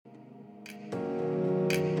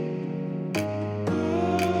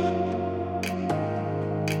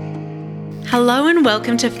Hello and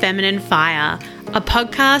welcome to Feminine Fire, a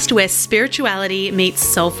podcast where spirituality meets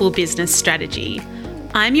soulful business strategy.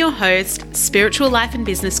 I'm your host, spiritual life and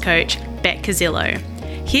business coach, Beck Casillo,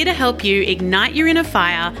 here to help you ignite your inner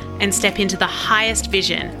fire and step into the highest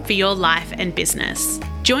vision for your life and business.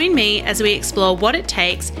 Join me as we explore what it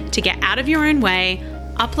takes to get out of your own way,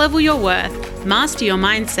 up-level your worth, master your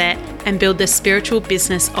mindset, and build the spiritual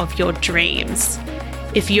business of your dreams.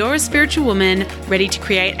 If you're a spiritual woman ready to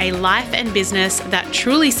create a life and business that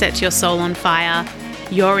truly sets your soul on fire,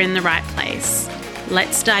 you're in the right place.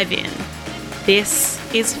 Let's dive in. This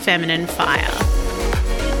is Feminine Fire.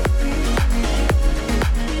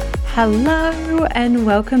 Hello and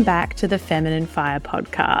welcome back to the Feminine Fire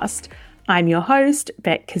podcast. I'm your host,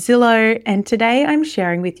 Beck Casillo, and today I'm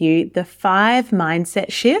sharing with you the 5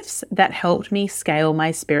 mindset shifts that helped me scale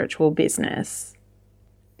my spiritual business.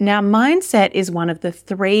 Now, mindset is one of the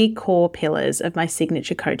 3 core pillars of my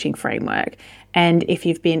signature coaching framework. And if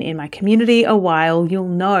you've been in my community a while, you'll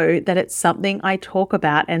know that it's something I talk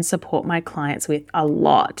about and support my clients with a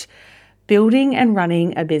lot. Building and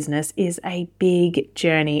running a business is a big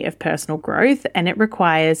journey of personal growth, and it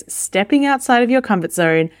requires stepping outside of your comfort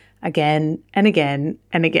zone again and again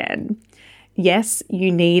and again. Yes,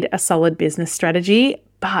 you need a solid business strategy,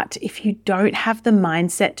 but if you don't have the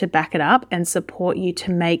mindset to back it up and support you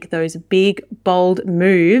to make those big, bold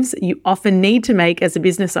moves you often need to make as a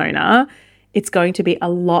business owner, it's going to be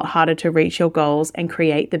a lot harder to reach your goals and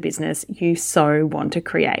create the business you so want to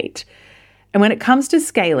create. And when it comes to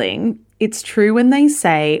scaling, it's true when they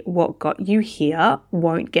say what got you here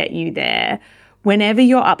won't get you there. Whenever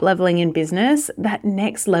you're up-leveling in business, that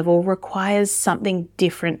next level requires something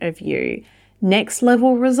different of you. Next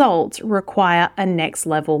level results require a next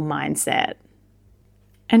level mindset.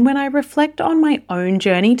 And when I reflect on my own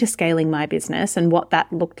journey to scaling my business and what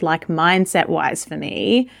that looked like mindset-wise for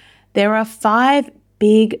me, there are 5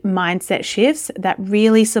 big mindset shifts that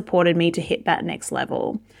really supported me to hit that next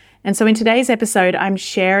level. And so in today's episode, I'm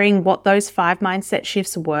sharing what those 5 mindset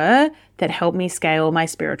shifts were that helped me scale my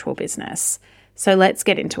spiritual business. So let's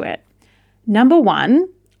get into it. Number 1,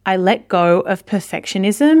 I let go of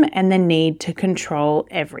perfectionism and the need to control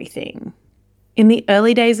everything. In the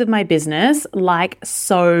early days of my business, like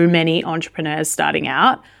so many entrepreneurs starting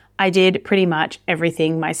out, I did pretty much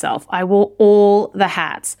everything myself. I wore all the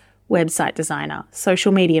hats: website designer,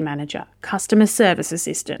 social media manager, customer service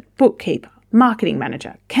assistant, bookkeeper, marketing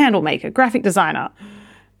manager, candle maker, graphic designer,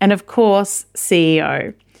 and of course,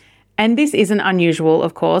 CEO. And this isn't unusual,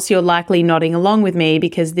 of course. You're likely nodding along with me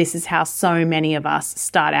because this is how so many of us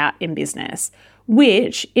start out in business,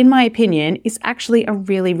 which, in my opinion, is actually a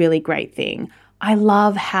really, really great thing. I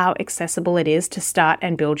love how accessible it is to start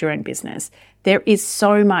and build your own business. There is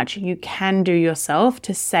so much you can do yourself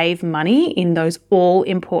to save money in those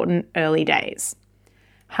all-important early days.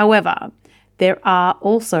 However, there are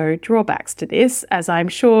also drawbacks to this, as I'm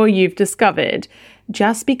sure you've discovered.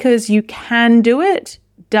 Just because you can do it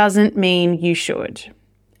doesn't mean you should.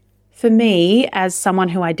 For me, as someone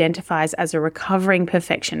who identifies as a recovering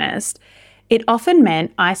perfectionist, it often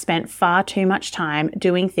meant I spent far too much time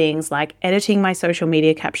doing things like editing my social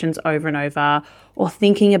media captions over and over, or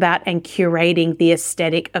thinking about and curating the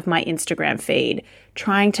aesthetic of my Instagram feed,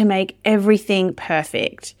 trying to make everything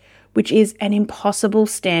perfect, which is an impossible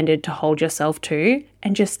standard to hold yourself to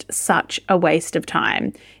and just such a waste of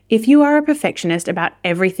time. If you are a perfectionist about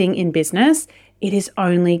everything in business, it is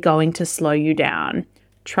only going to slow you down.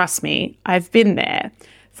 Trust me, I've been there.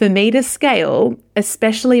 For me to scale,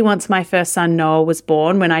 especially once my first son Noah was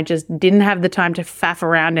born, when I just didn't have the time to faff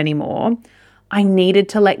around anymore, I needed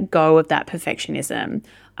to let go of that perfectionism.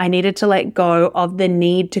 I needed to let go of the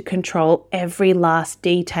need to control every last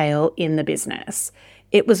detail in the business.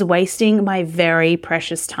 It was wasting my very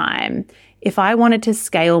precious time. If I wanted to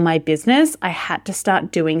scale my business, I had to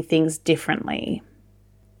start doing things differently.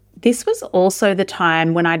 This was also the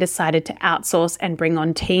time when I decided to outsource and bring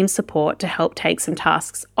on team support to help take some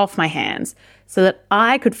tasks off my hands so that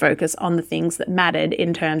I could focus on the things that mattered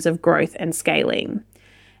in terms of growth and scaling.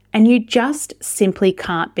 And you just simply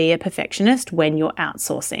can't be a perfectionist when you're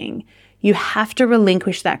outsourcing. You have to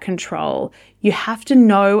relinquish that control. You have to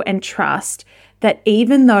know and trust that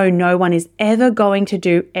even though no one is ever going to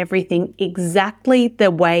do everything exactly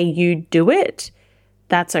the way you do it,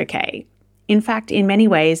 that's okay. In fact, in many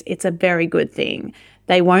ways, it's a very good thing.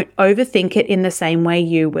 They won't overthink it in the same way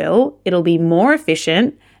you will. It'll be more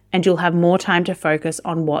efficient and you'll have more time to focus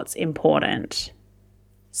on what's important.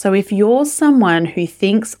 So if you're someone who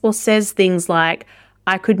thinks or says things like,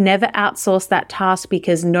 I could never outsource that task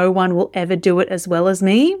because no one will ever do it as well as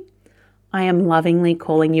me, I am lovingly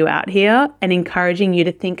calling you out here and encouraging you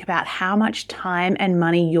to think about how much time and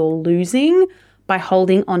money you're losing by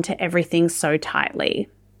holding onto everything so tightly.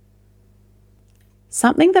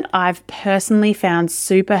 Something that I've personally found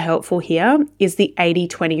super helpful here is the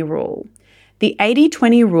 80-20 rule. The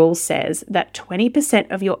 80-20 rule says that 20%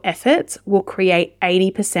 of your efforts will create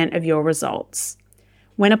 80% of your results.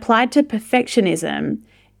 When applied to perfectionism,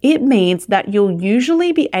 it means that you'll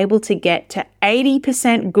usually be able to get to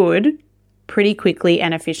 80% good pretty quickly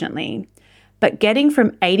and efficiently. But getting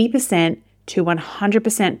from 80% to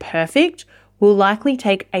 100% perfect will likely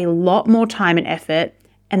take a lot more time and effort,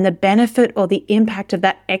 and the benefit or the impact of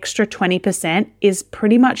that extra 20% is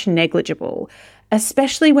pretty much negligible,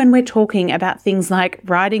 especially when we're talking about things like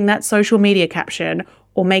writing that social media caption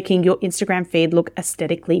or making your Instagram feed look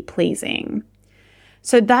aesthetically pleasing.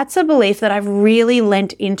 So that's a belief that I've really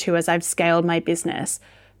lent into as I've scaled my business.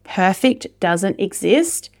 Perfect doesn't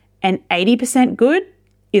exist, and 80% good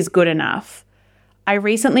is good enough. I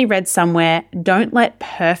recently read somewhere, don't let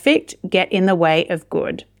perfect get in the way of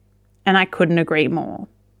good. And I couldn't agree more.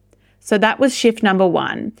 So that was shift number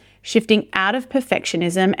 1, shifting out of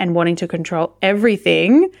perfectionism and wanting to control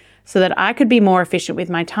everything so that I could be more efficient with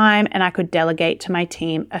my time and I could delegate to my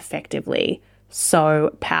team effectively.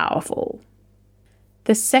 So powerful.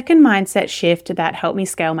 The second mindset shift that helped me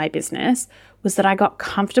scale my business was that I got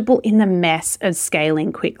comfortable in the mess of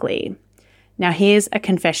scaling quickly. Now here's a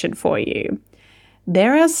confession for you.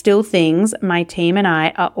 There are still things my team and I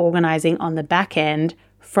are organizing on the back end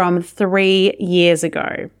from 3 years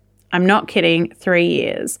ago. I'm not kidding, 3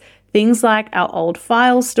 years. Things like our old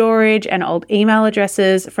file storage and old email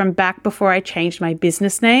addresses from back before I changed my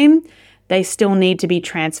business name, they still need to be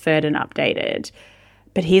transferred and updated.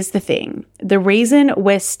 But here's the thing. The reason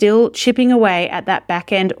we're still chipping away at that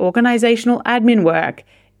back-end organizational admin work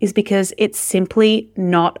is because it's simply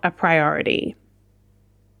not a priority.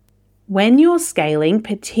 When you're scaling,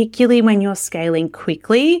 particularly when you're scaling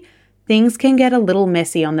quickly, things can get a little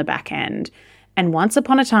messy on the back end. And once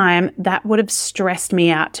upon a time, that would have stressed me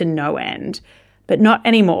out to no end. But not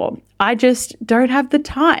anymore. I just don't have the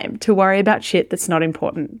time to worry about shit that's not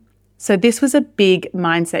important. So this was a big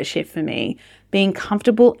mindset shift for me, being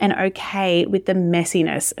comfortable and okay with the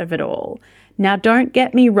messiness of it all. Now, don't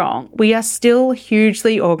get me wrong. We are still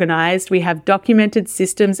hugely organized. We have documented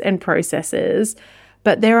systems and processes,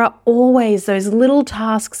 but there are always those little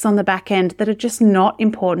tasks on the back end that are just not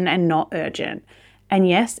important and not urgent. And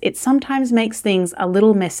yes, it sometimes makes things a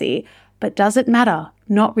little messy, but does it matter?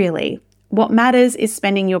 Not really. What matters is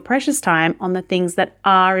spending your precious time on the things that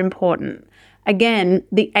are important. Again,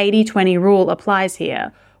 the 80-20 rule applies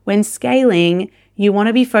here. When scaling, you want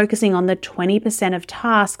to be focusing on the 20% of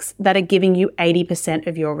tasks that are giving you 80%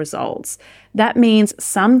 of your results. That means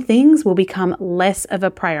some things will become less of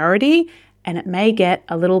a priority, and it may get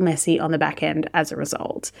a little messy on the back end as a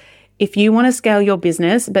result. If you want to scale your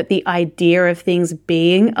business, but the idea of things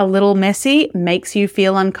being a little messy makes you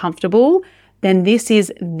feel uncomfortable, then this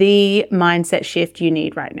is the mindset shift you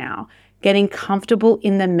need right now. Getting comfortable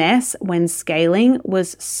in the mess when scaling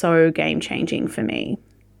was so game-changing for me.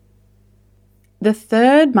 The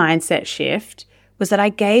third mindset shift was that I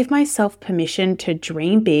gave myself permission to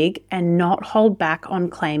dream big and not hold back on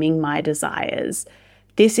claiming my desires.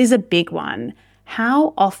 This is a big one.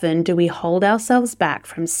 How often do we hold ourselves back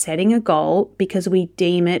from setting a goal because we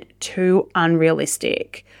deem it too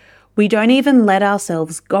unrealistic? We don't even let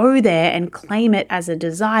ourselves go there and claim it as a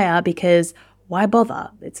desire because why bother?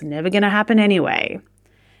 It's never going to happen anyway.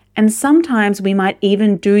 And sometimes we might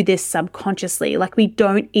even do this subconsciously, like we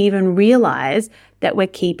don't even realize that we're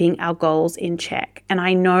keeping our goals in check. And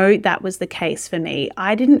I know that was the case for me.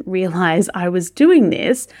 I didn't realize I was doing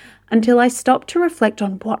this until I stopped to reflect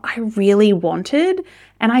on what I really wanted,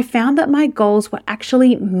 and I found that my goals were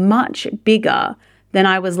actually much bigger than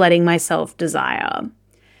I was letting myself desire.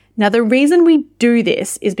 Now, the reason we do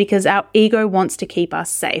this is because our ego wants to keep us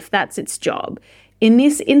safe. That's its job. In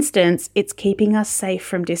this instance, it's keeping us safe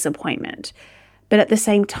from disappointment. But at the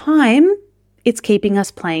same time, it's keeping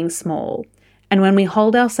us playing small. And when we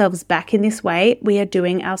hold ourselves back in this way, we are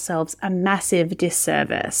doing ourselves a massive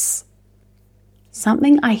disservice.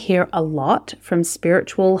 Something I hear a lot from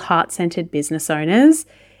spiritual, heart-centered business owners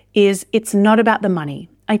is it's not about the money.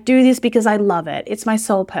 I do this because I love it. It's my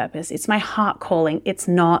sole purpose. It's my heart calling. It's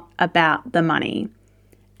not about the money.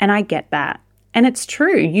 And I get that. And it's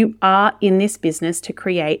true. You are in this business to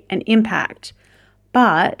create an impact.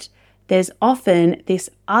 But there's often this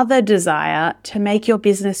other desire to make your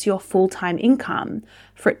business your full-time income,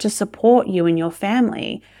 for it to support you and your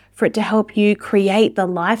family, for it to help you create the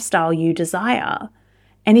lifestyle you desire.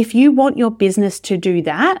 And if you want your business to do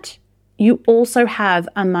that, you also have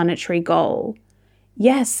a monetary goal.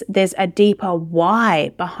 Yes, there's a deeper why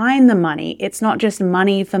behind the money. It's not just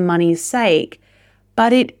money for money's sake,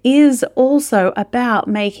 but it is also about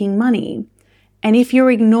making money. And if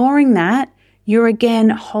you're ignoring that, you're again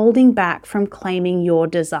holding back from claiming your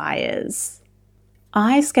desires.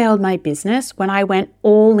 I scaled my business when I went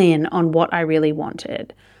all in on what I really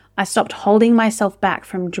wanted. I stopped holding myself back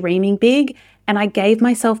from dreaming big, and I gave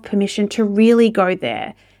myself permission to really go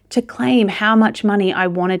there, to claim how much money I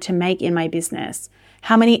wanted to make in my business,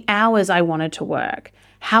 how many hours I wanted to work,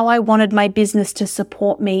 how I wanted my business to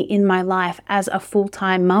support me in my life as a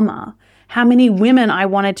full-time mama, how many women I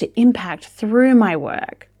wanted to impact through my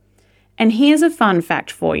work. And here's a fun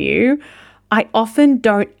fact for you. I often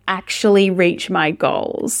don't actually reach my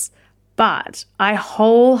goals, but I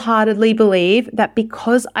wholeheartedly believe that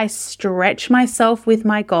because I stretch myself with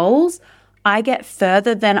my goals, I get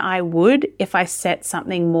further than I would if I set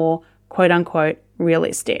something more quote unquote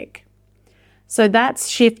realistic. So that's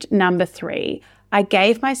shift number 3. I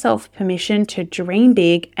gave myself permission to dream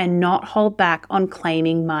big and not hold back on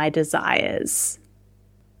claiming my desires.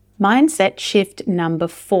 Mindset shift number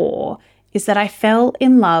 4 is that I fell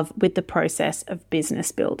in love with the process of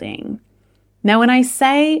business building. Now, when I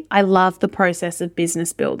say I love the process of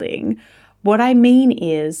business building, what I mean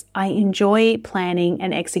is I enjoy planning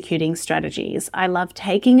and executing strategies. I love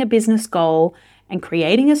taking a business goal and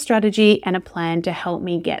creating a strategy and a plan to help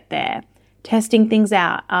me get there. Testing things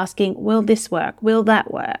out, asking, will this work? Will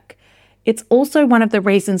that work? It's also one of the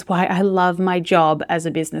reasons why I love my job as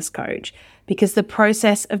a business coach, because the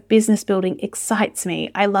process of business building excites me.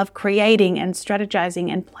 I love creating and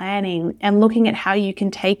strategizing and planning and looking at how you can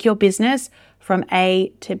take your business from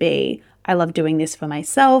A to B. I love doing this for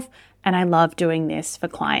myself and I love doing this for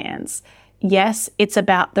clients. Yes, it's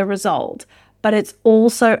about the result, but it's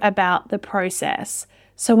also about the process.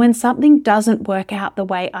 So when something doesn't work out the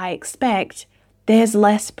way I expect, there's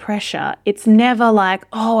less pressure. It's never like,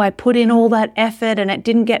 oh, I put in all that effort and it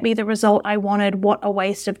didn't get me the result I wanted. What a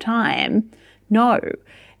waste of time. No,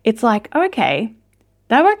 it's like, okay,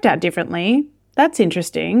 that worked out differently. That's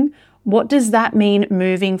interesting. What does that mean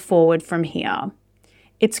moving forward from here?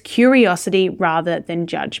 It's curiosity rather than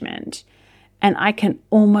judgment. And I can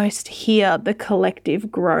almost hear the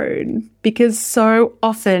collective groan because so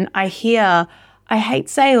often I hear, I hate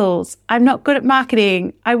sales. I'm not good at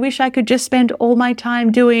marketing. I wish I could just spend all my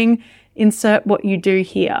time doing insert what you do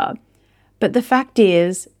here. But the fact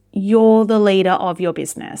is, you're the leader of your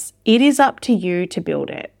business. It is up to you to build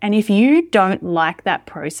it. And if you don't like that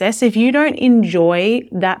process, if you don't enjoy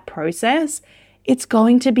that process, it's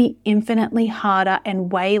going to be infinitely harder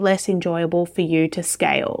and way less enjoyable for you to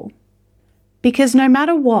scale. Because no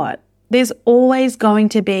matter what, there's always going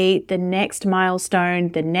to be the next milestone,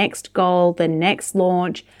 the next goal, the next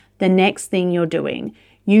launch, the next thing you're doing.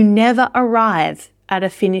 You never arrive at a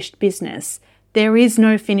finished business. There is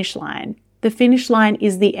no finish line. The finish line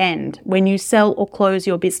is the end when you sell or close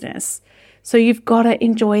your business. So you've got to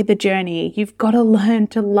enjoy the journey. You've got to learn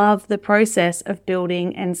to love the process of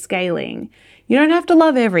building and scaling. You don't have to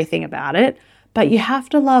love everything about it, but you have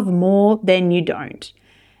to love more than you don't.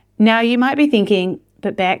 Now you might be thinking,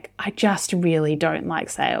 but Beck, I just really don't like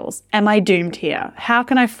sales. Am I doomed here? How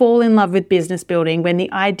can I fall in love with business building when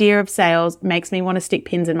the idea of sales makes me want to stick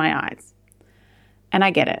pins in my eyes? And I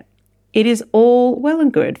get it. It is all well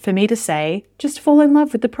and good for me to say, just fall in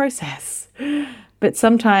love with the process. But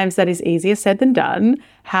sometimes that is easier said than done.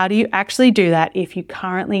 How do you actually do that if you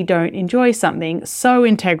currently don't enjoy something so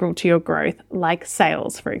integral to your growth, like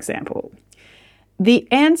sales, for example? The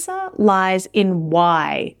answer lies in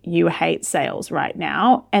why you hate sales right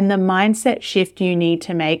now and the mindset shift you need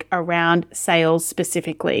to make around sales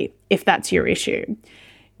specifically, if that's your issue.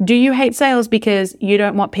 Do you hate sales because you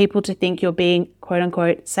don't want people to think you're being quote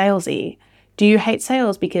unquote salesy? Do you hate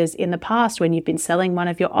sales because in the past when you've been selling one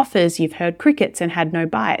of your offers, you've heard crickets and had no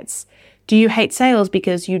bites? Do you hate sales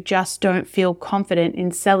because you just don't feel confident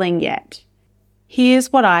in selling yet?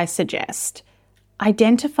 Here's what I suggest.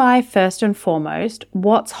 Identify first and foremost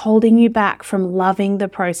what's holding you back from loving the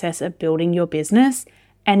process of building your business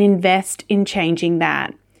and invest in changing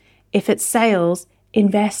that. If it's sales,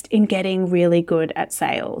 invest in getting really good at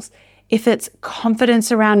sales. If it's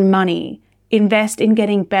confidence around money, invest in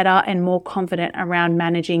getting better and more confident around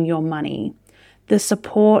managing your money. The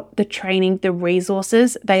support, the training, the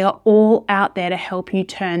resources, they are all out there to help you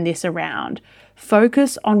turn this around.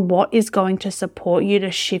 Focus on what is going to support you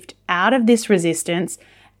to shift out of this resistance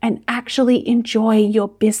and actually enjoy your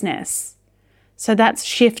business. So that's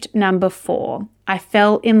shift number 4. I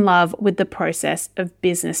fell in love with the process of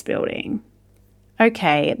business building.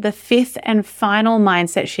 Okay, the fifth and final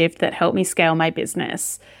mindset shift that helped me scale my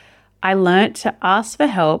business. I learnt to ask for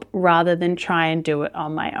help rather than try and do it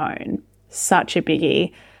on my own. Such a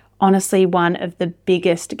biggie. Honestly, one of the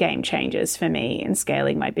biggest game changers for me in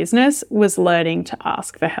scaling my business was learning to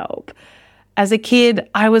ask for help. As a kid,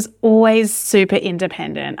 I was always super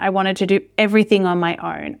independent. I wanted to do everything on my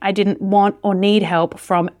own. I didn't want or need help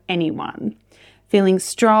from anyone. Feeling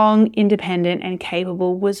strong, independent, and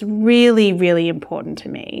capable was really, really important to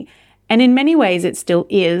me. And in many ways, it still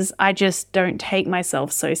is. I just don't take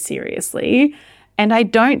myself so seriously. And I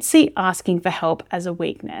don't see asking for help as a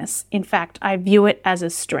weakness. In fact, I view it as a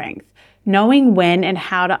strength. Knowing when and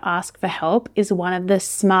how to ask for help is one of the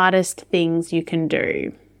smartest things you can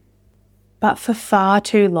do. But for far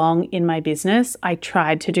too long in my business, I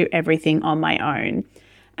tried to do everything on my own.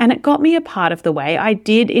 And it got me a part of the way. I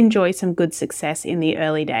did enjoy some good success in the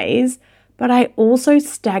early days, but I also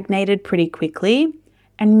stagnated pretty quickly.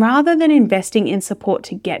 And rather than investing in support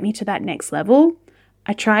to get me to that next level,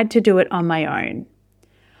 I tried to do it on my own.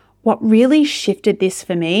 What really shifted this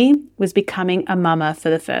for me was becoming a mama for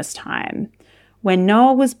the first time. When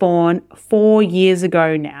Noah was born 4 years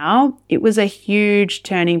ago now, it was a huge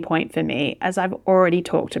turning point for me, as I've already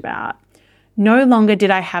talked about. No longer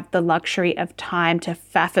did I have the luxury of time to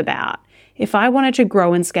faff about. If I wanted to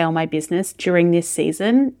grow and scale my business during this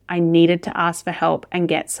season, I needed to ask for help and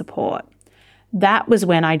get support. That was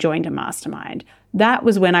when I joined a mastermind. That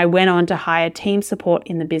was when I went on to hire team support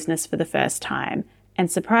in the business for the first time.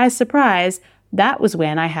 And surprise, surprise, that was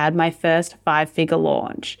when I had my first 5-figure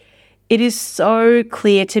launch. It is so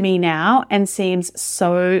clear to me now and seems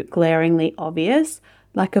so glaringly obvious.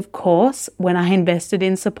 Like, of course, when I invested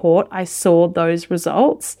in support, I saw those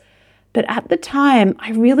results. But at the time,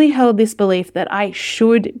 I really held this belief that I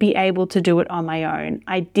should be able to do it on my own.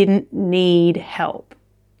 I didn't need help.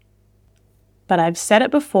 But I've said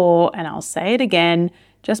it before and I'll say it again,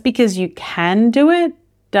 just because you can do it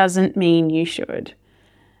doesn't mean you should.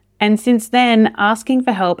 And since then, asking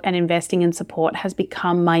for help and investing in support has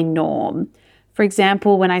become my norm. For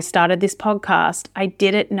example, when I started this podcast, I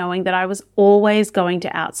did it knowing that I was always going to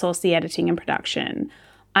outsource the editing and production.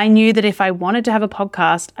 I knew that if I wanted to have a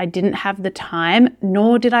podcast, I didn't have the time,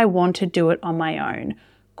 nor did I want to do it on my own.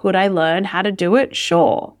 Could I learn how to do it?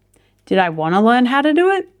 Sure. Did I want to learn how to do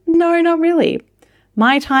it? No, not really.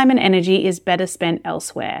 My time and energy is better spent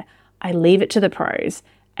elsewhere. I leave it to the pros.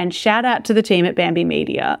 And shout out to the team at Bambi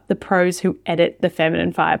Media, the pros who edit the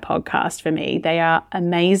Feminine Fire podcast for me. They are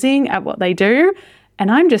amazing at what they do. And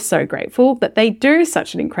I'm just so grateful that they do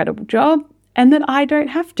such an incredible job and that I don't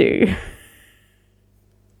have to.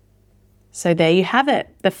 So there you have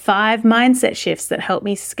it, the 5 mindset shifts that help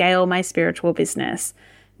me scale my spiritual business.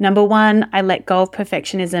 Number 1, I let go of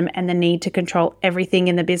perfectionism and the need to control everything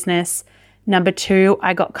in the business. Number 2,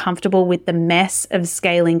 I got comfortable with the mess of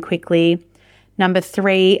scaling quickly. Number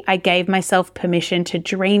 3, I gave myself permission to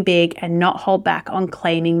dream big and not hold back on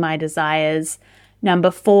claiming my desires. Number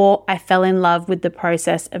 4, I fell in love with the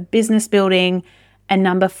process of business building. And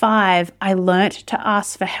number 5, I learnt to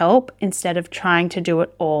ask for help instead of trying to do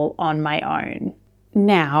it all on my own.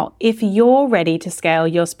 Now, if you're ready to scale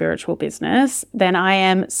your spiritual business, then I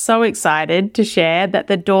am so excited to share that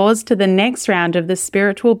the doors to the next round of the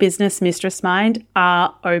Spiritual Business Mistress Mind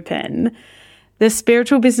are open. The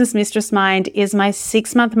Spiritual Business Mistress Mind is my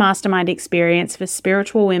 6-month mastermind experience for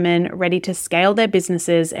spiritual women ready to scale their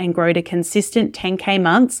businesses and grow to consistent 10K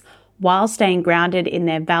months while staying grounded in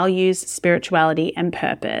their values, spirituality, and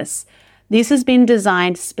purpose. This has been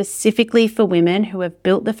designed specifically for women who have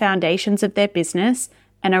built the foundations of their business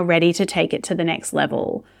and are ready to take it to the next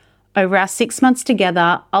level. Over our 6 months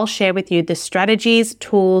together, I'll share with you the strategies,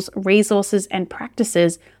 tools, resources, and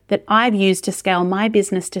practices that I've used to scale my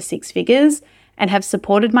business to 6 figures and have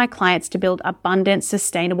supported my clients to build abundant,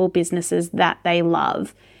 sustainable businesses that they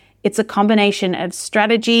love. It's a combination of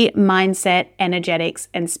strategy, mindset, energetics,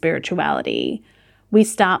 and spirituality. We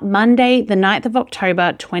start Monday, the 9th of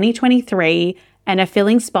October, 2023, and are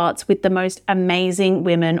filling spots with the most amazing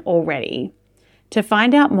women already. To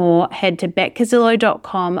find out more, head to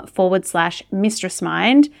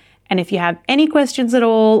beckcazillo.com/mistressmind. And if you have any questions at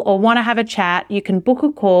all or want to have a chat, you can book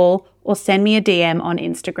a call or send me a DM on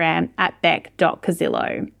Instagram at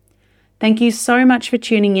beck.cazillo. Thank you so much for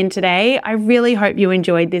tuning in today. I really hope you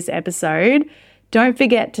enjoyed this episode. Don't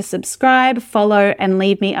forget to subscribe, follow, and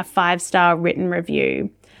leave me a 5-star written review.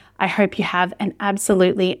 I hope you have an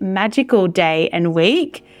absolutely magical day and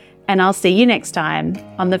week, and I'll see you next time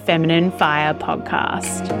on the Feminine Fire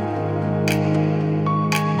podcast.